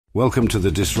Welcome to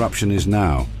The Disruption Is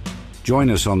Now. Join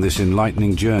us on this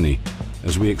enlightening journey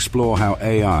as we explore how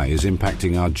AI is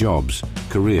impacting our jobs,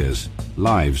 careers,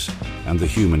 lives, and the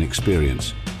human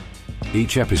experience.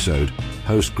 Each episode,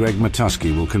 host Greg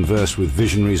Matusky will converse with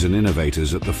visionaries and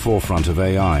innovators at the forefront of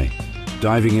AI,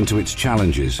 diving into its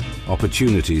challenges,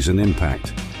 opportunities, and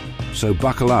impact. So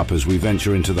buckle up as we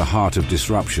venture into the heart of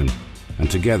disruption, and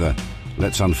together,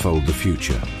 let's unfold the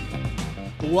future.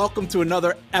 Welcome to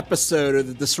another episode of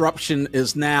The Disruption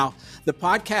Is Now, the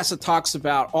podcast that talks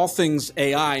about all things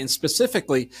AI and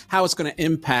specifically how it's going to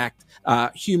impact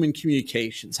human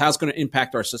communications, how it's going to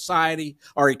impact our society,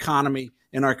 our economy,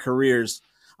 and our careers.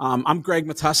 I'm Greg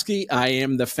Matusky. I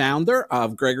am the founder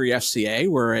of Gregory FCA.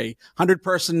 We're a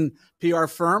 100-person PR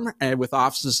firm with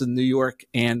offices in New York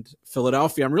and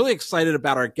Philadelphia. I'm really excited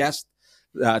about our guest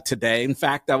today. In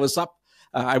fact,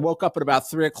 I woke up at about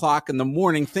 3 o'clock in the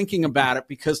morning thinking about it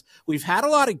because we've had a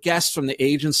lot of guests from the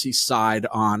agency side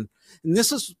on, and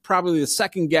this is probably the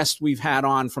second guest we've had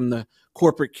on from the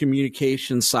corporate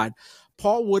communications side.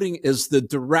 Paul Wooding is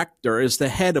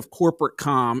the head of corporate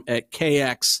comm at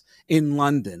KX in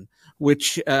London,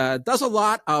 which does a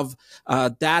lot of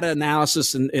data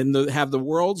analysis and have the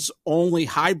world's only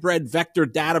hybrid vector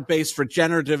database for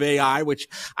generative AI, which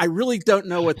I really don't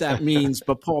know what that means.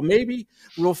 But Paul, maybe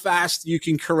real fast you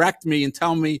can correct me and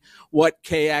tell me what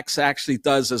KX actually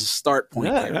does as a start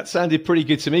point. Yeah, that sounded pretty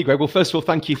good to me, Greg. Well, first of all,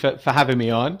 thank you for having me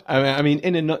on. I mean,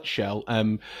 in a nutshell,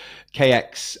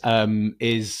 KX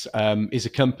is a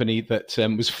company that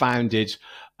was founded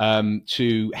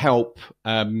to help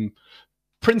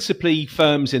principally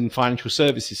firms in the financial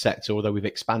services sector, although we've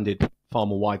expanded far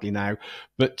more widely now,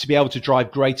 but to be able to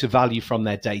drive greater value from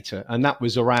their data. And that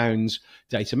was around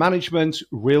data management,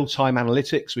 real-time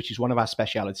analytics, which is one of our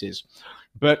specialities.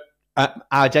 But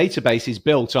our database is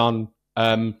built on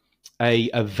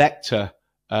a vector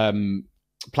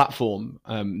platform,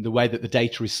 the way that the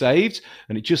data is saved.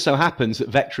 And it just so happens that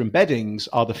vector embeddings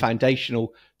are the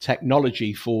foundational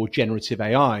technology for generative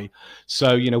AI.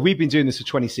 So, we've been doing this for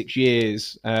 26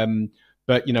 years,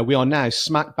 but, we are now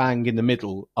smack bang in the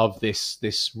middle of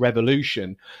this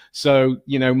revolution. So,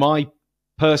 my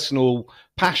personal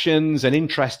passions and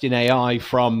interest in AI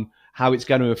from how it's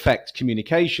going to affect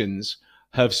communications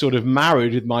have sort of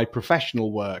married with my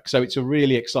professional work. So it's a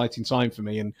really exciting time for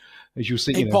me. And as you'll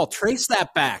see, Paul, trace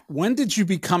that back. When did you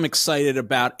become excited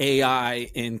about AI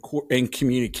in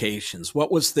communications?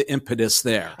 What was the impetus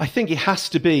there? I think it has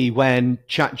to be when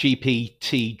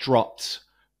ChatGPT dropped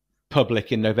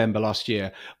public in November last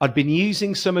year. I'd been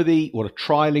using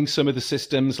trialing some of the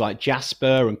systems like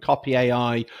Jasper and Copy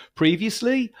AI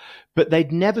previously, but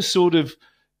they'd never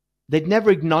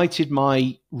ignited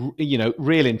my,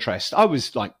 real interest. I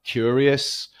was like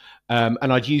curious, and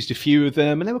I'd used a few of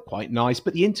them and they were quite nice,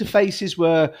 but the interfaces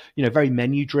were, very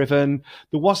menu driven.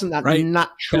 There wasn't that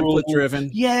natural, template driven.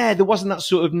 Yeah, there wasn't that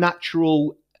sort of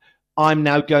natural, I'm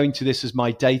now going to this as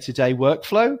my day-to-day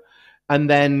workflow. And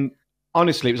then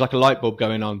honestly, it was like a light bulb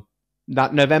going on.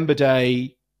 That November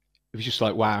day, it was just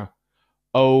like, wow.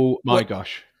 Oh my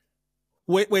gosh.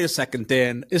 Wait a second,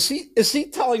 Dan. Is he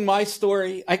telling my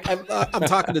story? I'm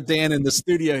talking to Dan in the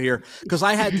studio here because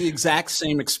I had the exact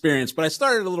same experience, but I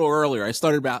started a little earlier. I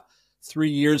started about 3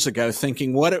 years ago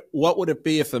thinking, what would it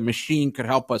be if a machine could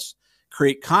help us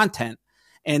create content?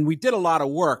 And we did a lot of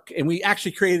work, and we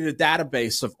actually created a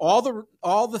database of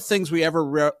all the things we ever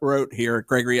wrote here at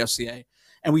Gregory FCA.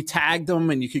 And we tagged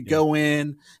them, and you could go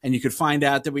in and you could find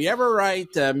out, did we ever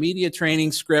write a media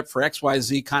training script for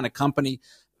XYZ kind of company?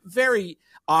 Very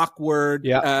awkward.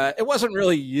 Yeah. It wasn't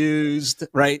really used,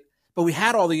 right? But we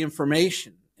had all the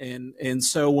information. And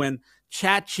so when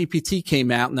ChatGPT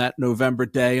came out on that November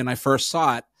day and I first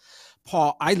saw it,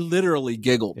 Paul, I literally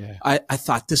giggled. Yeah. I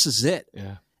thought, this is it.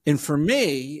 Yeah. And for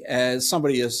me, as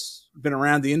somebody who's been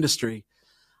around the industry,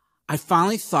 I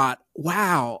finally thought,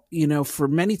 wow, for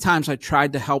many times I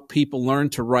tried to help people learn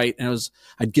to write, and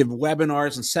I'd give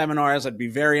webinars and seminars. I'd be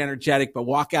very energetic, but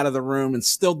walk out of the room and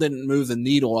still didn't move the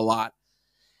needle a lot.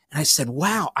 And I said,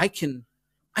 wow, I can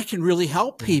really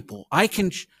help people. I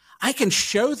can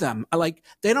show them, like,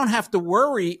 they don't have to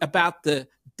worry about the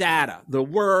data, the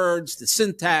words, the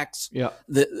syntax,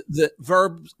 the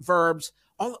verbs.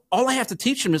 All I have to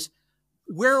teach them is,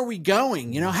 where are we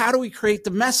going? How do we create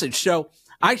the message? So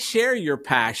I share your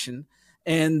passion,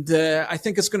 and I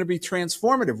think it's going to be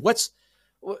transformative.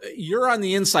 You're on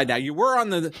the inside now. You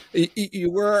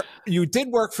did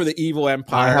work for the evil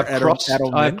empire. I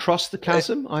have crossed the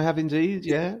chasm. I have indeed.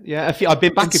 Yeah. I've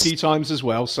been back a few times as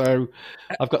well, so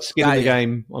I've got skin in the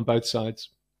game on both sides.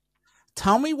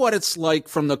 Tell me what it's like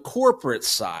from the corporate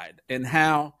side, and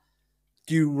how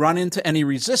Do you run into any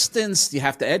resistance? Do you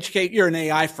have to educate? You're an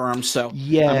AI firm, so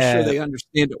Yeah. I'm sure they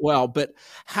understand it well. But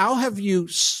how have you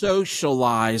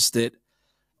socialized it,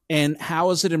 and how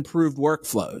has it improved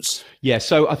workflows? Yeah,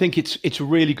 so I think it's a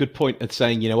really good point at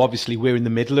saying, obviously we're in the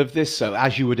middle of this. So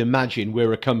as you would imagine,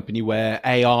 we're a company where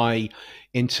AI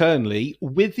internally,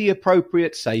 with the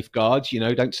appropriate safeguards,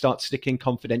 don't start sticking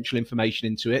confidential information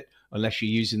into it unless you're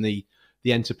using the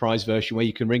enterprise version where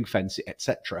you can ring fence it,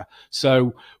 etc.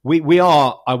 So we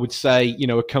are, I would say,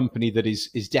 a company that is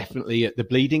definitely at the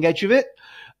bleeding edge of it.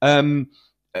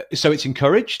 So it's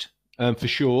encouraged. For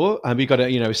sure. And we've got a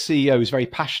CEO who's very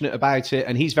passionate about it,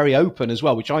 and he's very open as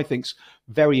well, which I think's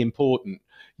very important.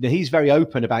 He's very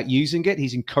open about using it.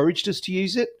 He's encouraged us to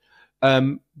use it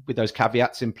with those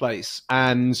caveats in place.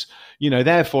 And,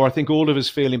 therefore, I think all of us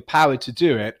feel empowered to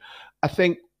do it. I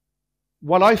think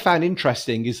what I found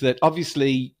interesting is that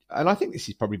obviously, and I think this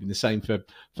has probably been the same for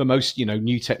most,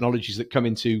 new technologies that come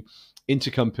into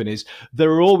companies, there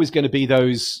are always going to be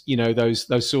those,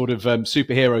 those sort of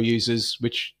superhero users,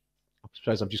 which I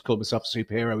suppose I've just called myself a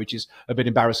superhero, which is a bit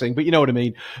embarrassing, but you know what I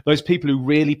mean. Those people who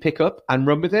really pick up and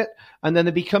run with it, and then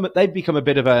they become a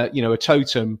bit of a a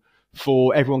totem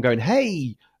for everyone going,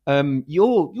 hey,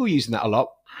 you're using that a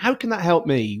lot. How can that help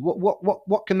me?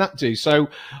 What can that do? So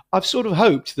I've sort of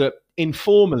hoped that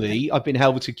informally I've been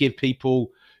able to give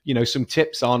people some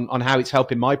tips on how it's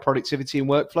helping my productivity and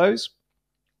workflows.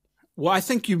 Well, I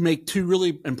think you make two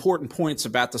really important points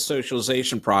about the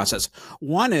socialization process.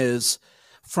 One is,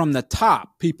 from the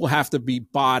top, people have to be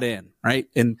bought in, right?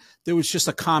 And there was just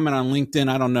a comment on LinkedIn.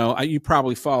 I don't know. You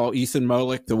probably follow Ethan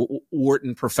Mollick, the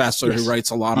Wharton professor Yes. who writes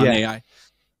a lot on AI.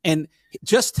 And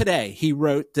just today, he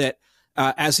wrote that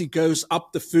as he goes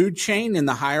up the food chain in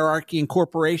the hierarchy in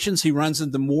corporations, he runs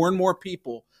into more and more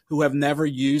people who have never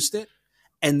used it,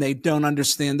 and they don't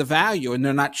understand the value, and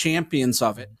they're not champions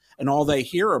of it. And all they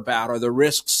hear about are the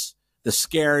risks, the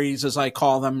scaries, as I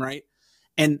call them, right?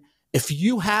 And if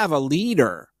you have a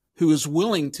leader who is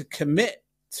willing to commit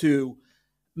to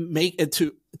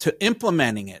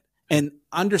implementing it and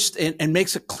understand and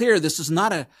makes it clear this is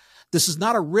not a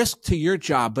risk to your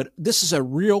job, but this is a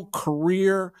real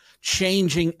career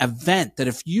changing event, that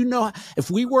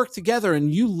if we work together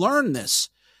and you learn this,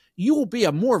 you will be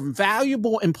a more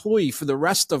valuable employee for the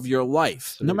rest of your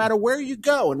life, no matter where you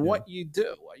go and what you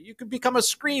do. You could become a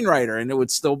screenwriter and it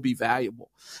would still be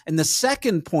valuable. And the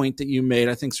second point that you made,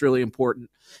 I think is really important,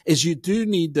 is you do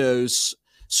need those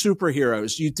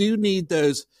superheroes. You do need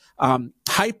those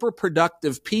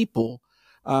hyper-productive people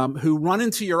who run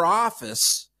into your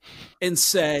office and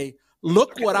say,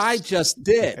 look what I just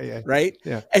did, right?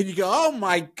 Yeah. And you go, oh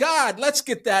my God, let's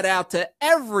get that out to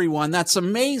everyone. That's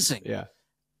amazing. Yeah.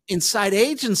 Inside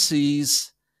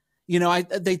agencies,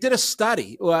 they did a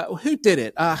study. Who did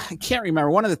it? I can't remember.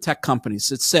 One of the tech companies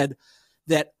that said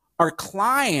that our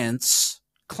clients,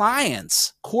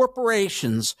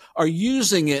 corporations are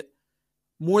using it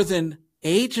more than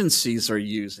agencies are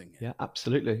using it. Yeah,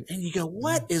 absolutely. And you go,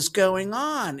 what is going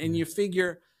on? And you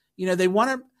figure,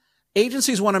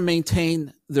 agencies want to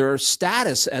maintain their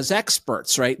status as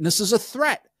experts, right? And this is a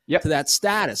threat to that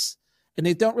status. And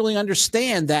they don't really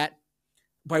understand that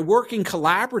by working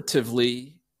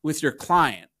collaboratively with your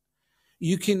client,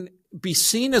 you can be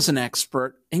seen as an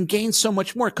expert and gain so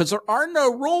much more, because there are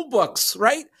no rule books,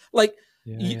 right? Like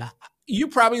you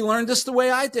probably learned this the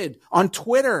way I did on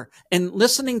Twitter and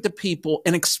listening to people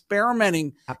and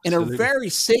experimenting in a very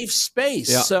safe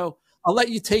space. Yeah. So I'll let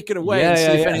you take it away and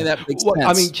see if any of that makes sense.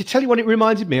 I mean, to tell you what it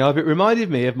reminded me of,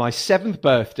 my 7th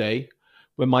birthday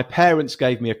when my parents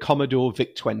gave me a Commodore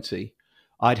VIC-20.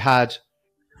 I'd had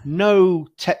no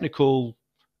technical,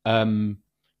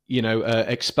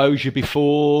 exposure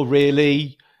before,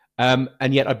 really.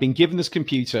 And yet I'd been given this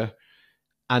computer,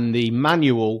 and the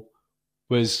manual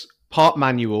was part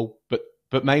manual, but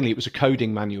mainly it was a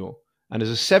coding manual. And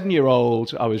as a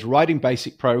 7-year-old, I was writing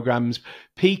basic programs,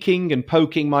 peeking and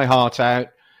poking my heart out,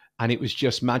 and it was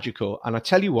just magical. And I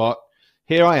tell you what,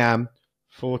 here I am,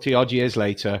 40 odd years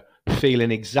later,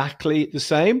 feeling exactly the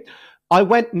same.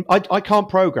 I can't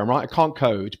program, right? I can't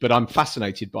code, but I'm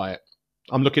fascinated by it.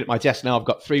 I'm looking at my desk now. I've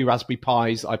got 3 Raspberry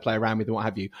Pis that I play around with and what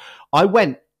have you. I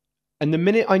went, and the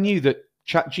minute I knew that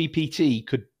ChatGPT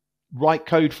could write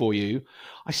code for you,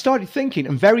 I started thinking,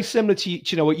 and very similar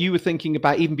to what you were thinking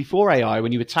about even before AI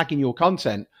when you were tagging your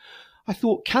content, I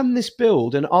thought, can this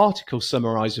build an article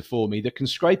summarizer for me that can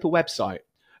scrape a website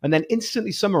and then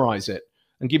instantly summarize it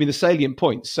and give me the salient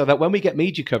points so that when we get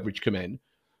media coverage come in,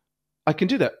 I can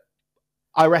do that.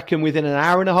 I reckon within an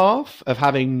hour and a half of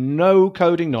having no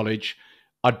coding knowledge,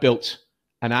 I'd built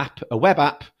an app, a web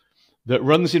app that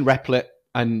runs in Replit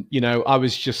And, you know, I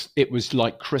was just, it was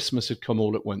like Christmas had come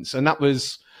all at once. And that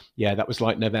was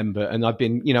like November. And I've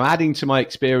been, you know, adding to my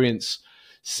experience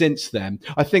since then.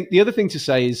 I think the other thing to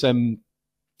say is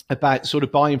about sort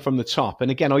of buying from the top. And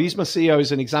again, I'll use my CEO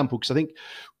as an example, because I think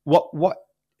what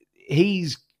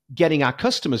he's getting our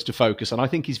customers to focus on, I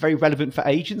think is very relevant for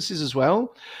agencies as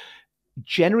well.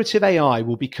 Generative AI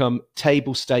will become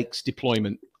table stakes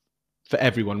deployment for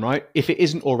everyone, right? If it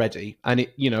isn't already. And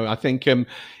it, you know, I think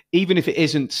even if it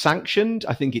isn't sanctioned,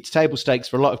 I think it's table stakes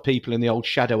for a lot of people in the old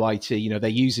shadow IT. You know, they're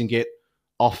using it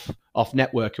off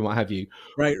network and what have you.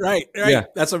 Right. Yeah.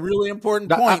 That's a really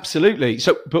important point. Absolutely.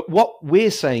 So, but what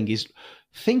we're saying is,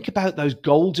 think about those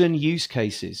golden use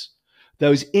cases,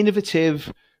 those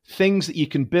innovative things that you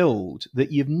can build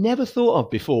that you've never thought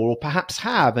of before, or perhaps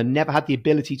have and never had the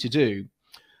ability to do.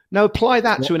 Now apply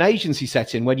that to an agency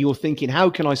setting when you're thinking, how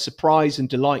can I surprise and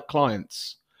delight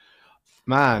clients?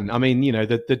 Man, I mean, you know,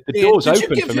 the door's open for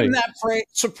me. Did you give him that phrase,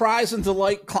 surprise and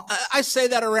delight? I say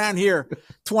that around here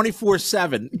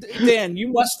 24/7. Dan,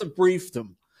 you must have briefed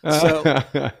him. So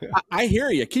I hear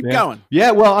you. Keep going.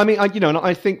 Yeah. Well, I mean, you know, and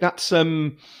I think that's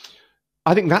that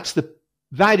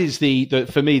is the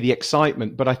for me, the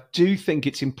excitement. But I do think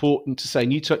it's important to say,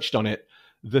 and you touched on it,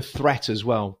 the threat as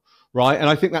well. Right. And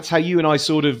I think that's how you and I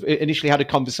sort of initially had a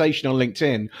conversation on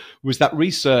LinkedIn, was that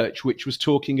research which was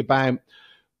talking about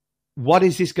what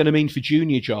is this going to mean for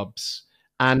junior jobs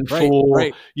and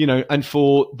you know, and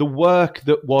for the work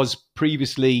that was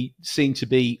previously seen to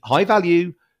be high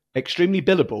value, extremely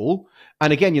billable.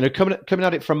 And again, you know, coming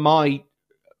at it from my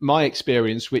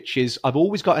experience, which is I've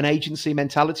always got an agency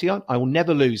mentality on. I will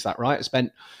never lose that, right? I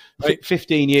spent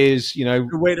 15 years, you know.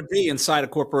 Good way to be inside a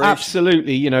corporation.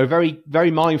 Absolutely, you know, very, very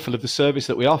mindful of the service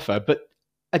that we offer. But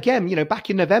again, you know,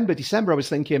 back in November, December, I was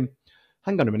thinking,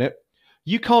 hang on a minute,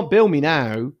 you can't bill me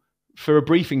now for a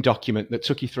briefing document that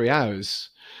took you 3 hours.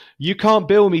 You can't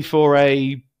bill me for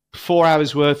a 4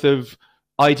 hours worth of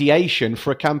ideation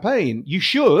for a campaign. You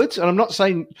should. And I'm not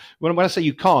saying, when I say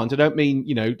you can't, I don't mean,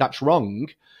 you know, that's wrong.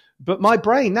 But my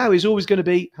brain now is always going to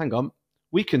be, hang on,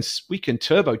 we can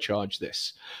turbocharge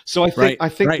this. So I think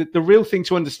that the real thing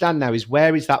to understand now is,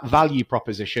 where is that value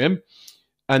proposition?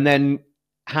 And then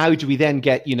how do we then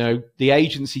get, you know, the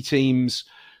agency teams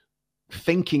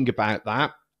thinking about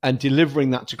that and delivering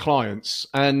that to clients?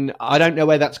 And I don't know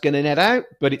where that's going to net out,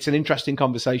 but it's an interesting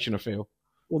conversation, I feel.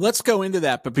 Well, let's go into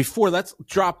that. But before, let's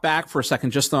drop back for a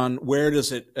second just on where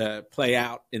does it play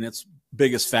out in its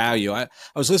biggest value. I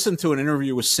was listening to an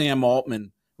interview with Sam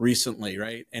Altman recently,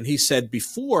 right? And he said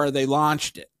before they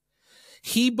launched it,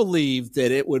 he believed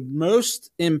that it would most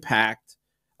impact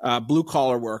blue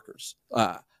collar workers,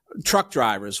 truck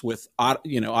drivers with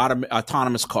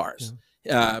autonomous cars,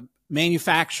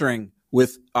 manufacturing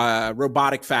with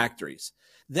robotic factories.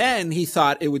 Then he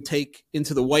thought it would take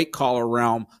into the white collar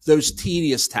realm those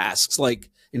tedious tasks like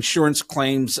insurance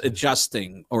claims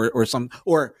adjusting or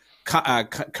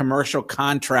commercial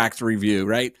contract review,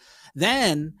 right?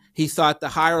 Then he thought the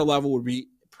higher level would be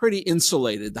pretty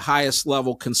insulated, the highest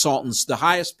level consultants, the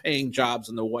highest paying jobs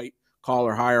in the white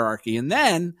collar hierarchy. And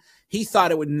then he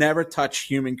thought it would never touch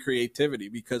human creativity,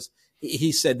 because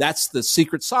he said that's the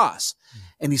secret sauce.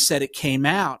 And he said it came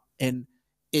out and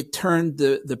it turned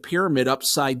the pyramid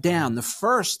upside down. The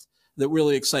first that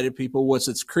really excited people was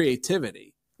its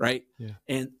creativity, right? Yeah.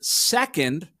 And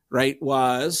second, right,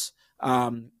 was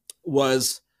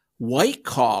white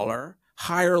collar,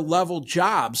 higher level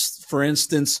jobs. For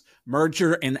instance,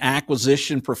 merger and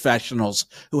acquisition professionals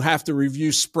who have to review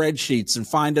spreadsheets and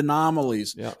find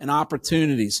anomalies and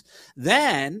opportunities.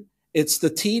 Then it's the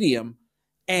tedium,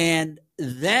 and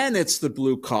then it's the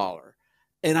blue collar.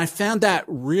 And I found that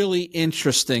really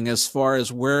interesting as far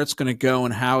as where it's going to go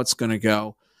and how it's going to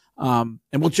go. And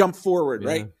we'll jump forward,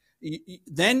 right?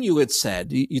 Then you had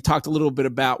said, you talked a little bit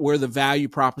about where the value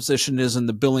proposition is in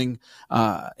the billing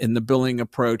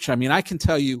approach. I mean, I can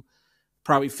tell you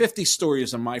probably 50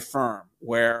 stories in my firm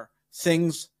where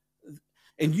things,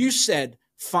 and you said,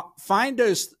 find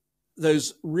those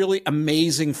really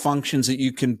amazing functions that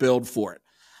you can build for it.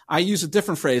 I use a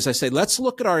different phrase. I say, let's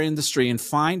look at our industry and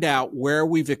find out where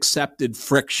we've accepted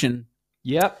friction.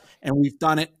 Yep. And we've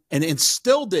done it and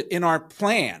instilled it in our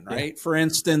plan, right? For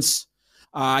instance,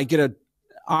 I get an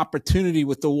opportunity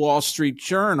with the Wall Street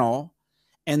Journal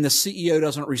and the CEO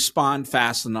doesn't respond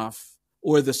fast enough,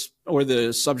 or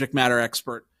the subject matter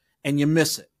expert, and you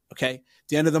miss it. Okay. At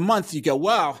the end of the month, you go,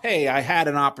 well, hey, I had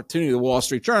an opportunity, the Wall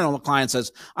Street Journal. And the client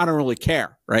says, I don't really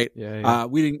care. Right.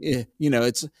 We didn't,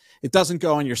 it doesn't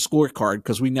go on your scorecard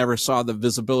because we never saw the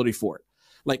visibility for it.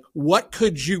 Like, what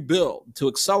could you build to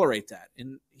accelerate that?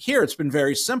 And here it's been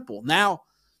very simple. Now,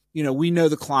 we know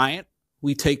the client.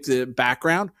 We take the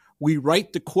background, we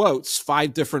write the quotes,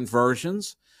 5 different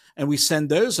versions, and we send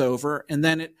those over, and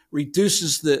then it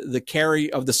reduces the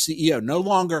carry of the CEO. No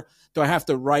longer do I have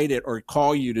to write it or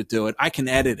call you to do it. I can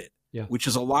edit it, which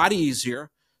is a lot easier.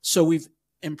 So we've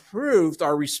improved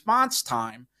our response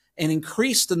time and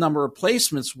increased the number of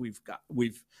placements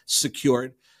we've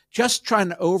secured, just trying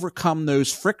to overcome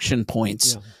those friction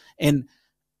points. Yeah. And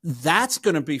that's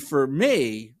going to be, for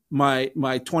me, my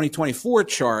 2024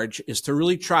 charge is to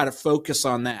really try to focus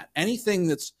on that. Anything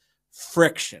that's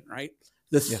friction, right?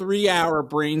 The 3-hour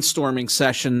brainstorming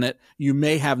session that you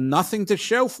may have nothing to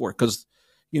show for, because,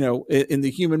 in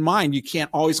the human mind, you can't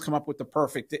always come up with the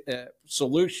perfect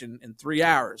solution in 3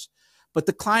 hours. But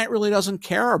the client really doesn't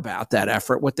care about that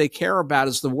effort. What they care about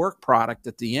is the work product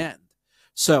at the end.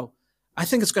 So I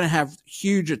think it's going to have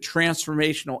huge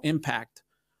transformational impact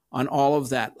on all of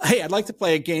that. Hey, I'd like to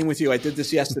play a game with you. I did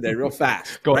this yesterday real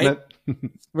fast. Go right? On.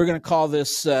 We're going to call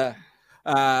this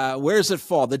Where's It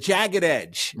Fall? The Jagged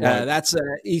Edge. Right. That's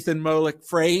an Ethan Mollick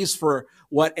phrase for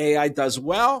what AI does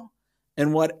well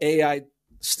and what AI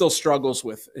still struggles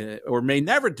with or may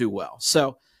never do well.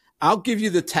 So I'll give you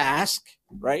the task,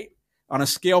 right? On a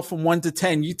scale from 1 to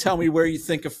 10, you tell me where you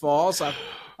think it falls.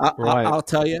 I'll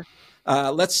tell you.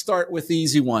 Let's start with the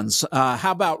easy ones.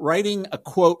 How about writing a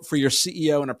quote for your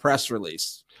CEO in a press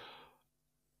release?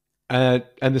 And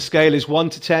the scale is 1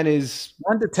 to 10 is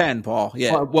 1 to 10, Paul.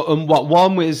 Yeah. What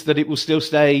one was that it will still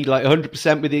stay like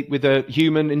 100% with a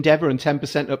human endeavor, and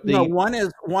 10% up the. No, one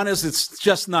is it's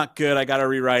just not good. I got to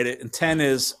rewrite it, and 10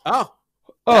 is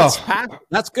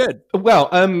that's good. Well,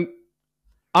 I'm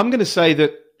going to say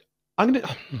that I'm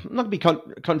not going to be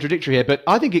contradictory here, but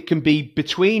I think it can be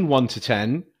between 1 to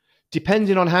 10.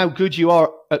 Depending on how good you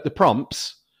are at the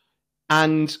prompts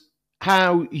and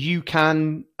how you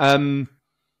can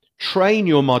train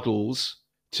your models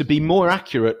to be more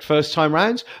accurate first time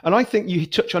round. And I think you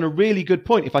touch on a really good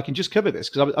point, if I can just cover this,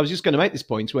 because I was just going to make this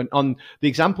point when on the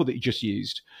example that you just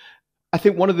used. I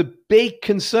think one of the big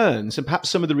concerns and perhaps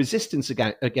some of the resistance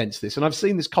against this, and I've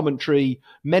seen this commentary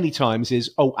many times, is,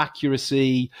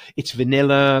 accuracy, it's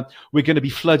vanilla, we're going to be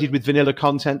flooded with vanilla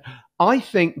content. I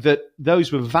think that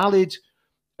those were valid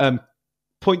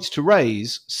points to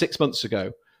raise 6 months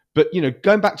ago. But,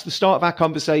 going back to the start of our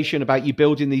conversation about you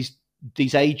building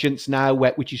these agents now,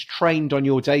 which is trained on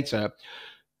your data,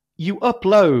 you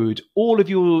upload all of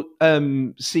your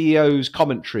CEO's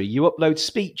commentary, you upload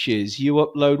speeches, you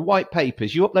upload white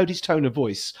papers, you upload his tone of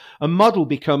voice. A model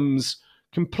becomes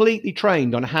completely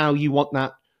trained on how you want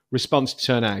that response to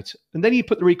turn out. And then you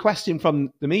put the request in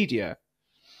from the media.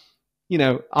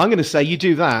 I'm going to say you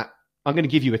do that, I'm going to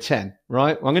give you a 10,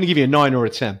 right? I'm going to give you a 9 or a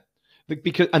 10.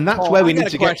 And that's where we need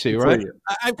to get to, right?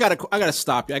 I got to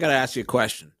stop you. I got to ask you a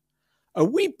question. Are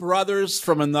we brothers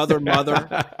from another mother?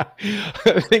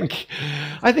 I think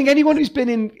anyone who's been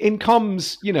in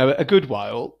comms, a good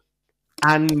while,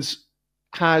 and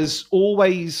has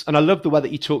always, and I love the way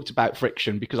that you talked about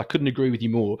friction, because I couldn't agree with you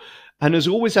more, and has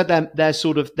always had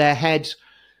their head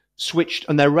switched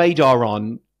and their radar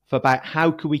on for about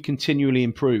how can we continually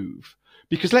improve.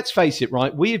 Because let's face it,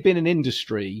 right? We have been an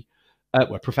industry,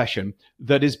 profession,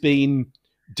 that has been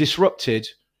disrupted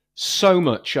so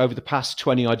much over the past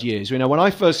 20 odd years. When I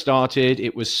first started,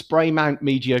 it was spray mount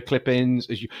media clippings,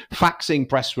 faxing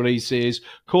press releases,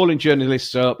 calling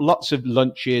journalists up, lots of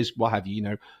lunches, what have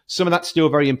you. Some of that's still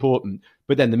very important.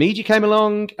 But then the media came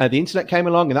along, the internet came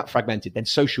along, and that fragmented. Then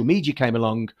social media came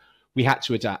along. We had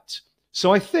to adapt.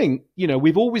 So I think,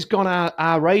 we've always got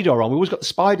our radar on. We've always got the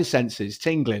spider senses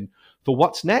tingling for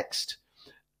what's next.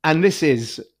 And this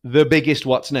is the biggest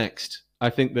what's next, I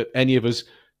think, that any of us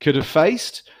could have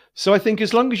faced. So I think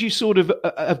as long as you sort of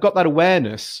have got that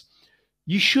awareness,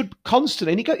 you should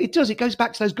constantly, and it goes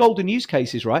back to those golden use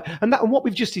cases, right? And what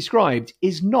we've just described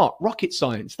is not rocket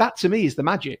science. That to me is the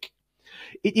magic.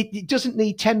 It doesn't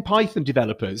need 10 Python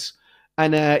developers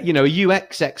and a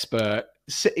UX expert,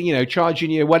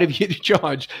 charging you whatever you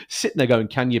charge, sitting there going,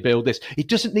 can you build this? It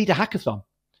doesn't need a hackathon.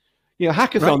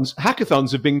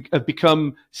 Hackathons have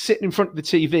become sitting in front of the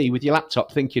TV with your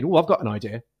laptop thinking, oh, I've got an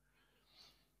idea.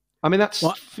 I mean, that's,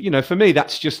 for me,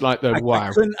 that's just like wow.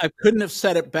 I couldn't have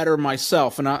said it better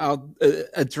myself. And I'll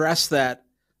address that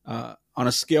on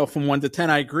a scale from 1 to 10.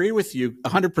 I agree with you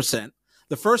 100%.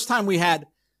 The first time we had,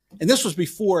 and this was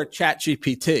before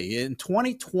ChatGPT, in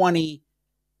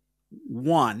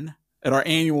 2021 at our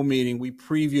annual meeting, we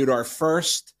previewed our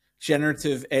first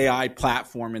generative AI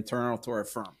platform internal to our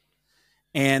firm.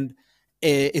 And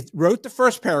it wrote the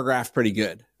first paragraph pretty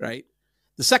good, right?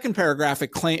 The second paragraph,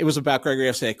 it was about Gregory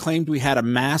FCA. It claimed we had a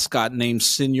mascot named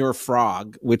Senor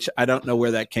Frog, which I don't know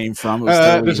where that came from.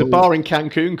 There's a bar in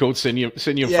Cancun called Senor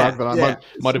Frog that I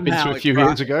might have been to a few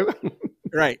years ago.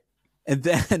 Right. And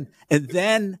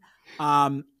then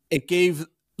it gave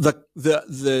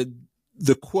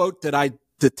the quote that I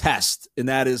detest, and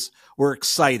that is, we're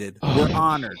excited, we're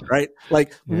honored, right?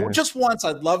 Like just once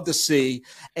I'd love to see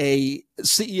a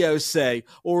CEO say,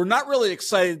 well, we're not really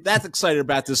that's excited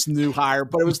about this new hire,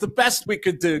 but it was the best we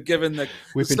could do given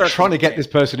we've been trying to get this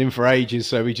person in for ages,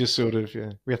 so we just sort of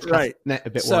we have to cast net a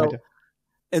bit wider.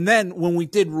 And then when we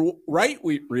did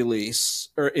release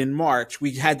or in March,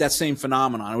 we had that same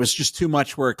phenomenon. It was just too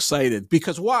much. We're excited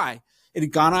because why? It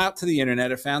had gone out to the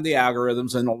internet. It found the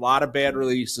algorithms and a lot of bad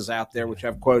releases out there, which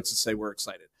have quotes that say we're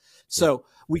excited. So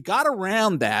we got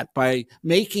around that by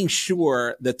making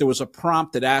sure that there was a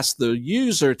prompt that asked the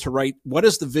user to write, what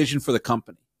is the vision for the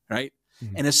company, right?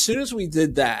 Mm-hmm. And as soon as we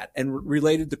did that and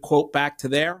related the quote back to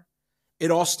there,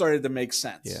 it all started to make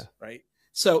sense, right?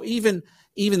 So even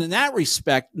in that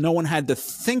respect, no one had to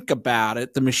think about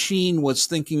it. The machine was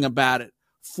thinking about it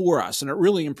for us, and it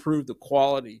really improved the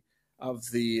quality of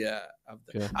the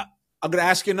I'm going to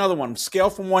ask you another one. Scale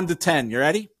from 1 to 10. You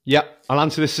ready? Yeah, I'll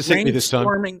answer this succinctly this time.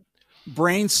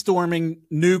 Brainstorming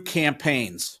new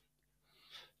campaigns.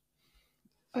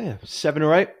 7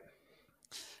 or 8.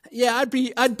 Yeah, I'd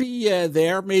be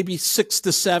there, maybe 6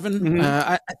 to 7.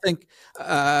 Mm-hmm.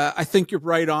 I think you're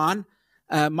right on.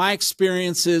 My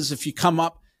experience is if you come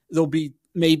up, there'll be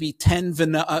maybe 10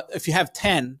 vanilla. If you have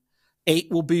 10.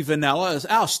 8 will be vanilla.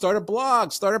 Start a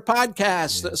blog, start a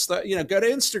podcast, go to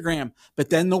Instagram. But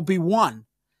then there'll be 1,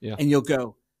 and you'll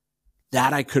go,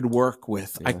 that I could work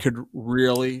with. I could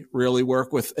really, really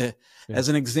work with. As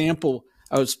an example,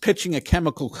 I was pitching a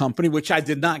chemical company, which I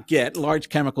did not get, large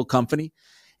chemical company,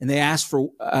 and they asked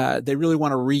for. They really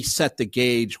want to reset the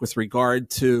gauge with regard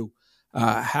to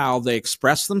how they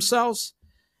express themselves,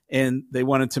 and they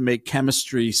wanted to make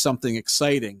chemistry something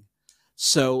exciting.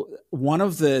 So one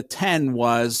of the 10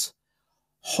 was,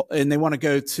 and they want to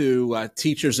go to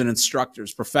teachers and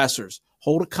instructors, professors,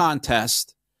 hold a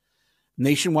contest,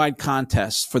 nationwide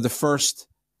contest for the first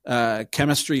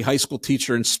chemistry high school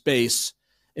teacher in space,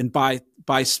 and buy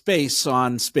space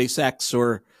on SpaceX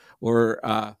or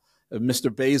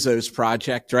Mr. Bezos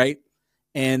project, right?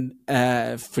 And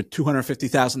for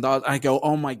 $250,000, I go,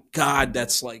 oh my God,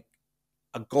 that's like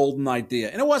a golden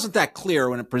idea. And it wasn't that clear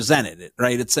when it presented it,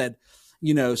 right? It said,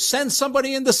 send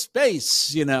somebody into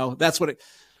space, that's what it,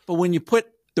 but when you put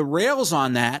the rails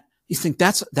on that, you think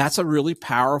that's a really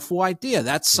powerful idea.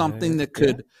 That's something that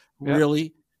could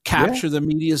really capture the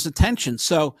media's attention.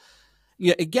 So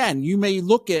again, you may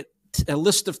look at a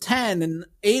list of 10 and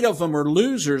 8 of them are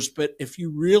losers, but if you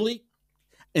really,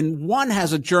 and 1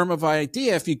 has a germ of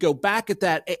idea, if you go back at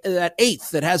that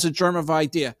 8th that has a germ of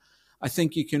idea, I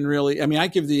think you can really, I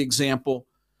give the example.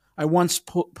 I once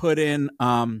put in,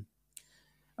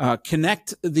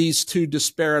 connect these 2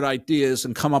 disparate ideas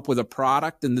and come up with a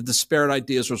product. And the disparate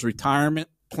ideas was retirement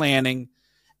planning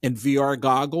and VR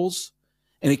goggles.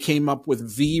 And it came up with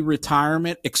V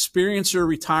retirement, experience your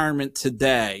retirement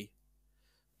today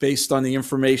based on the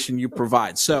information you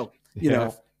provide. So, if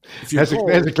you're there's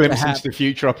a glimpse into the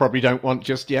future I probably don't want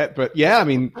just yet, but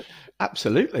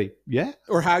absolutely. Yeah.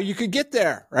 Or how you could get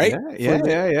there, right?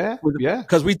 Yeah.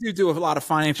 Because we do a lot of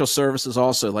financial services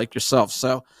also, like yourself.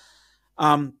 So,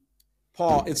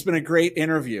 Paul, it's been a great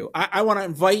interview. I want to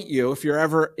invite you, if you're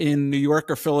ever in New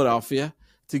York or Philadelphia,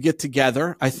 to get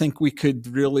together. I think we could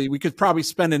probably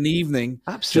spend an evening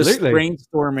just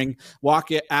brainstorming, walk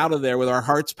it out of there with our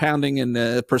hearts pounding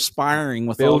and perspiring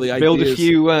with all the ideas. Build a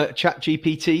few chat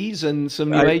GPTs and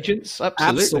some new agents.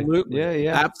 Absolutely.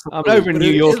 Yeah. Absolutely. I'm over in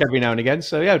New York every now and again,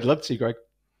 so I'd love to, Greg.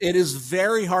 It is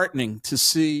very heartening to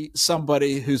see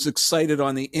somebody who's excited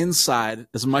on the inside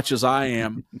as much as I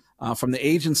am from the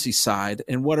agency side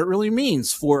and what it really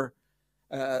means for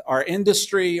our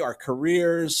industry, our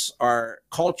careers, our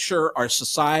culture, our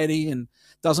society, and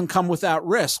doesn't come without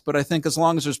risk. But I think as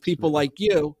long as there's people like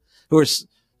you who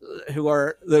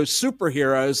are those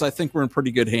superheroes, I think we're in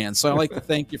pretty good hands. So I'd like to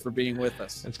thank you for being with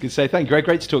us. That's good to say. Thank you, Greg.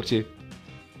 Great to talk to you.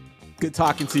 Good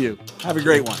talking to you. Have a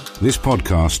great one. This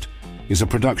podcast is a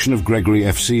production of Gregory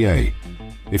FCA.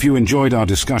 If you enjoyed our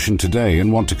discussion today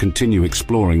and want to continue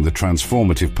exploring the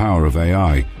transformative power of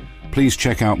AI, please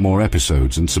check out more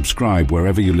episodes and subscribe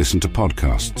wherever you listen to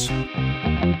podcasts.